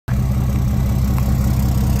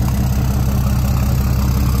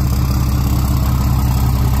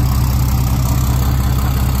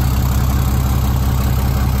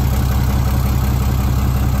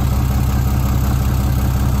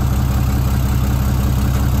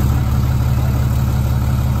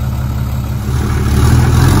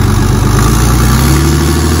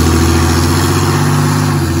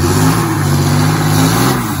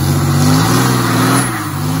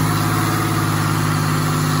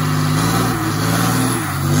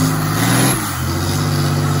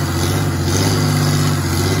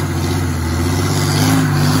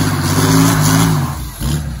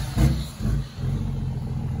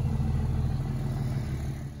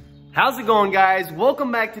How's it going, guys?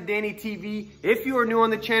 Welcome back to DannyTV. If you are new on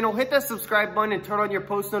the channel, hit that subscribe button and turn on your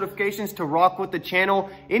post notifications to rock with the channel.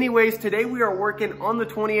 Anyways, today we are working on the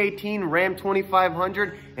 2018 Ram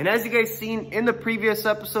 2500. And as you guys seen in the previous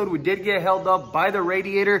episode, we did get held up by the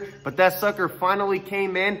radiator, but that sucker finally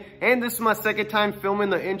came in. And this is my second time filming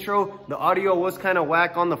the intro. The audio was kind of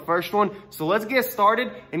whack on the first one. So let's get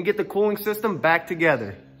started and get the cooling system back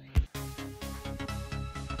together.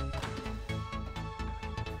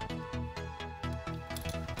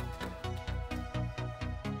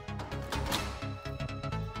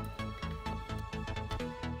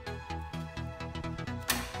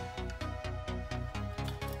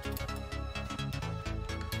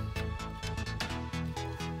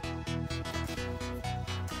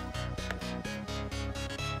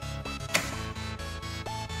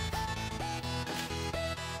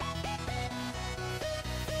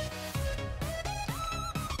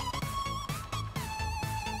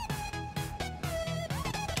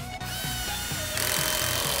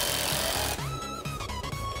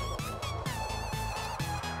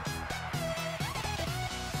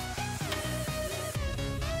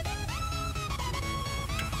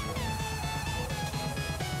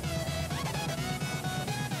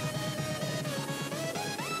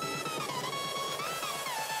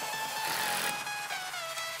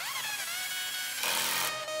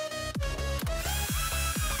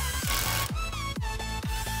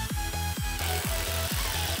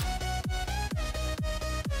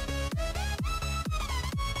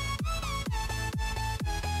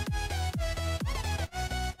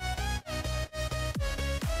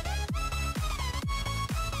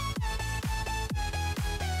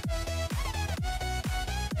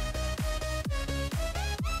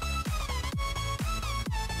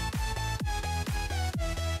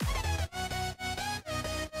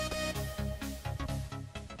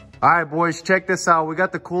 All right, boys, check this out. We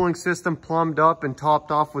got the cooling system plumbed up and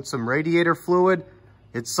topped off with some radiator fluid.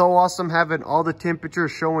 It's so awesome having all the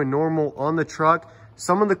temperatures showing normal on the truck.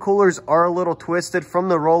 Some of the coolers are a little twisted from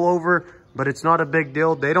the rollover, but it's not a big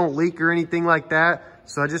deal. They don't leak or anything like that.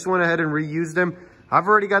 So I just went ahead and reused them. I've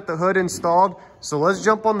already got the hood installed. So let's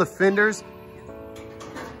jump on the fenders.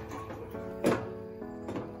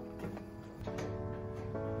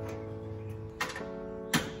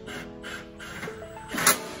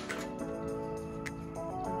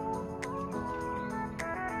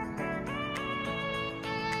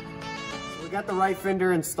 Got the right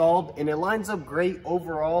fender installed and it lines up great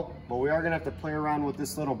overall, but we are gonna have to play around with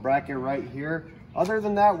this little bracket right here. Other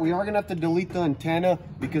than that, we are gonna have to delete the antenna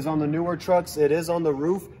because on the newer trucks it is on the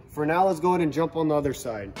roof. For now, let's go ahead and jump on the other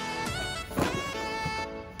side.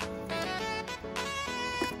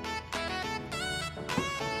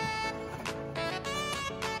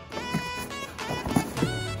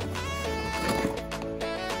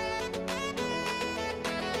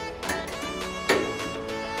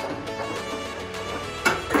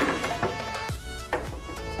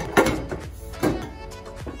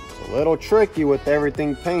 A little tricky with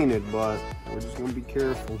everything painted, but we're just gonna be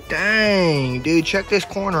careful. Dang, dude, check this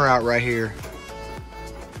corner out right here.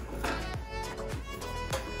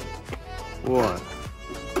 What?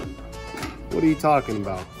 What are you talking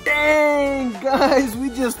about? Dang, guys, we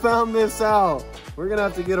just found this out. We're gonna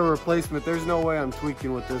have to get a replacement. There's no way I'm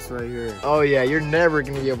tweaking with this right here. Oh yeah, you're never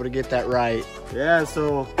gonna be able to get that right. Yeah,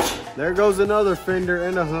 so there goes another fender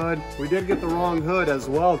and a hood. We did get the wrong hood as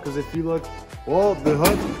well, because if you look, well, the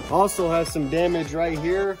hood also has some damage right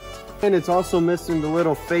here. And it's also missing the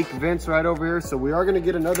little fake vents right over here. So we are gonna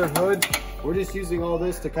get another hood. We're just using all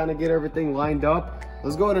this to kind of get everything lined up.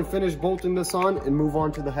 Let's go ahead and finish bolting this on and move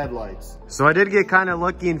on to the headlights. So I did get kind of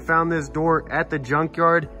lucky and found this door at the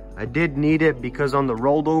junkyard. I did need it because on the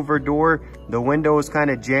rolled over door, the window was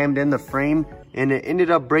kind of jammed in the frame and it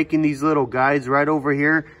ended up breaking these little guides right over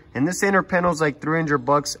here. And this inner panel's like 300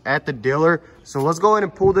 bucks at the dealer. So let's go ahead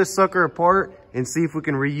and pull this sucker apart and see if we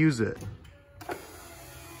can reuse it.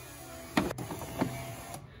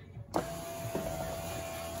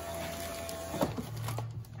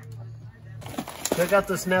 Check out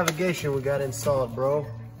this navigation we got installed, bro.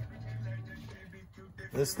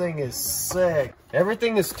 This thing is sick.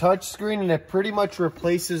 Everything is touchscreen and it pretty much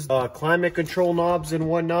replaces climate control knobs and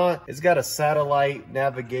whatnot. It's got a satellite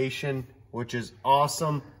navigation, which is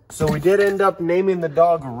awesome. So we did end up naming the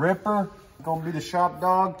dog Ripper. Gonna be the shop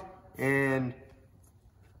dog. And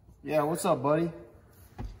yeah, what's up, buddy?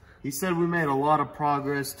 He said we made a lot of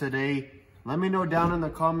progress today. Let me know down in the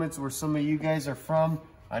comments where some of you guys are from.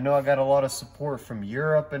 I know I got a lot of support from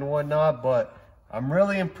Europe and whatnot, but I'm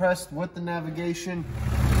really impressed with the navigation.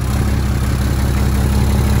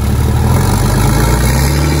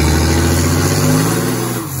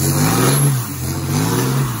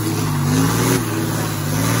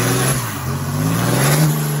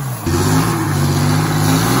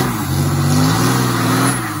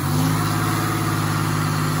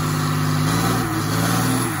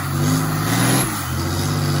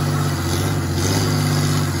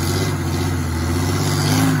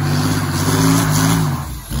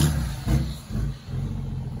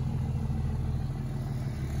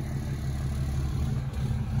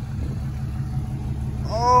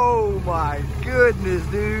 my goodness,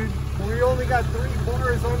 dude. We only got 3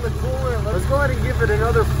 bars on the coolant. Let's go ahead and give it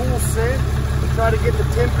another full cent to try to get the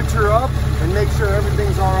temperature up and make sure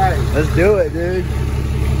everything's all right. Let's do it, dude.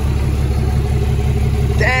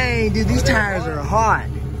 Dang, dude, these tires are hot.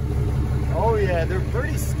 Oh yeah, they're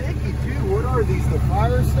pretty sticky too. What are these, the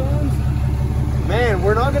Firestones? Man,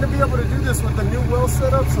 we're not gonna be able to do this with the new wheel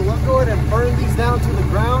setup, so let's go ahead and burn these down to the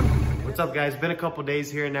ground. What's up guys, been a couple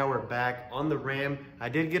days here and now we're back on the Ram. I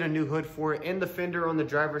did get a new hood for it and the fender on the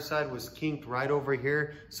driver's side was kinked right over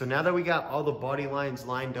here. So now that we got all the body lines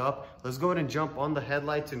lined up, let's go ahead and jump on the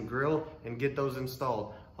headlights and grill and get those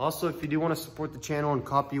installed. Also, if you do want to support the channel and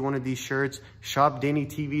copy one of these shirts, shop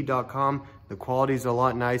DannyTV.com. The quality's a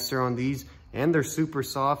lot nicer on these and they're super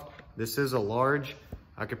soft. This is a large.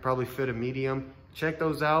 I could probably fit a medium. Check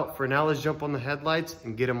those out. For now, let's jump on the headlights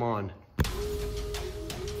and get them on.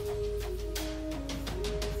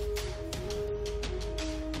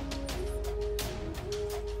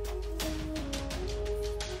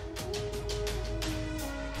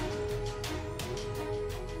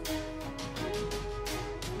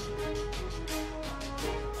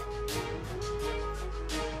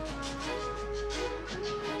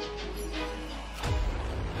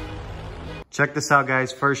 Check this out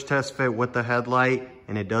guys, first test fit with the headlight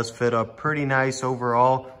and it does fit up pretty nice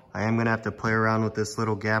overall. I am gonna have to play around with this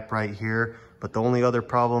little gap right here, but the only other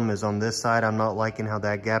problem is on this side. I'm not liking how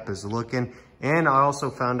that gap is looking. And I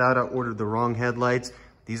also found out I ordered the wrong headlights.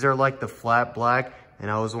 These are like the flat black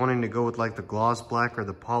and I was wanting to go with like the gloss black or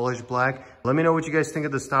the polished black. Let me know what you guys think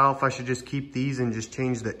of the style, if I should just keep these and just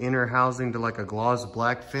change the inner housing to like a gloss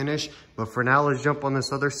black finish. But for now, let's jump on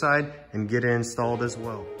this other side and get it installed as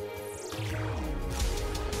well.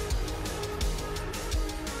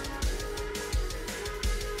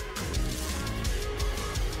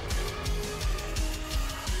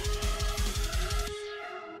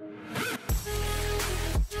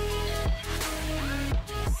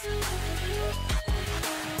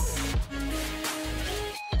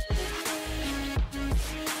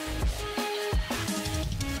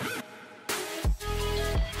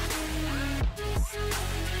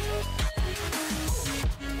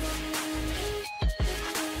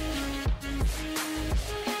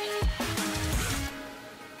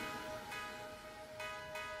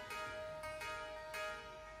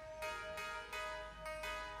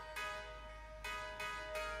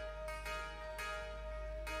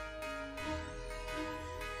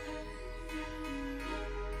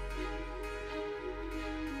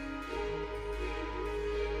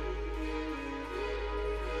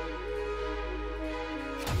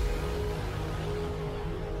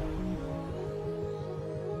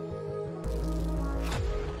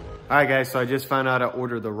 All right guys, so I just found out I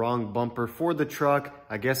ordered the wrong bumper for the truck.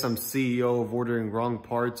 I guess I'm CEO of ordering wrong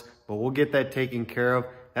parts, but we'll get that taken care of.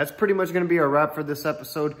 That's pretty much gonna be our wrap for this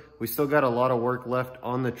episode. We still got a lot of work left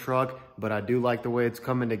on the truck, but I do like the way it's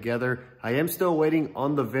coming together. I am still waiting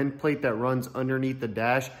on the vent plate that runs underneath the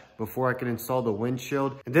dash before I can install the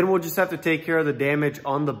windshield. And then we'll just have to take care of the damage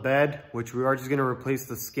on the bed, which we are just gonna replace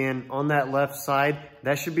the skin on that left side.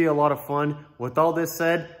 That should be a lot of fun. With all this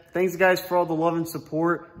said, thanks guys for all the love and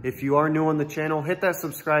support. If you are new on the channel, hit that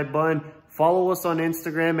subscribe button. Follow us on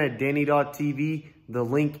Instagram at Danny.TV. The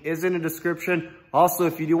link is in the description. Also,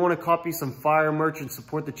 if you do want to copy some fire merch and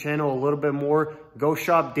support the channel a little bit more, go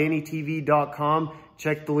shop DannyTV.com.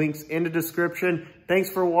 Check the links in the description. Thanks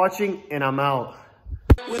for watching, and I'm out.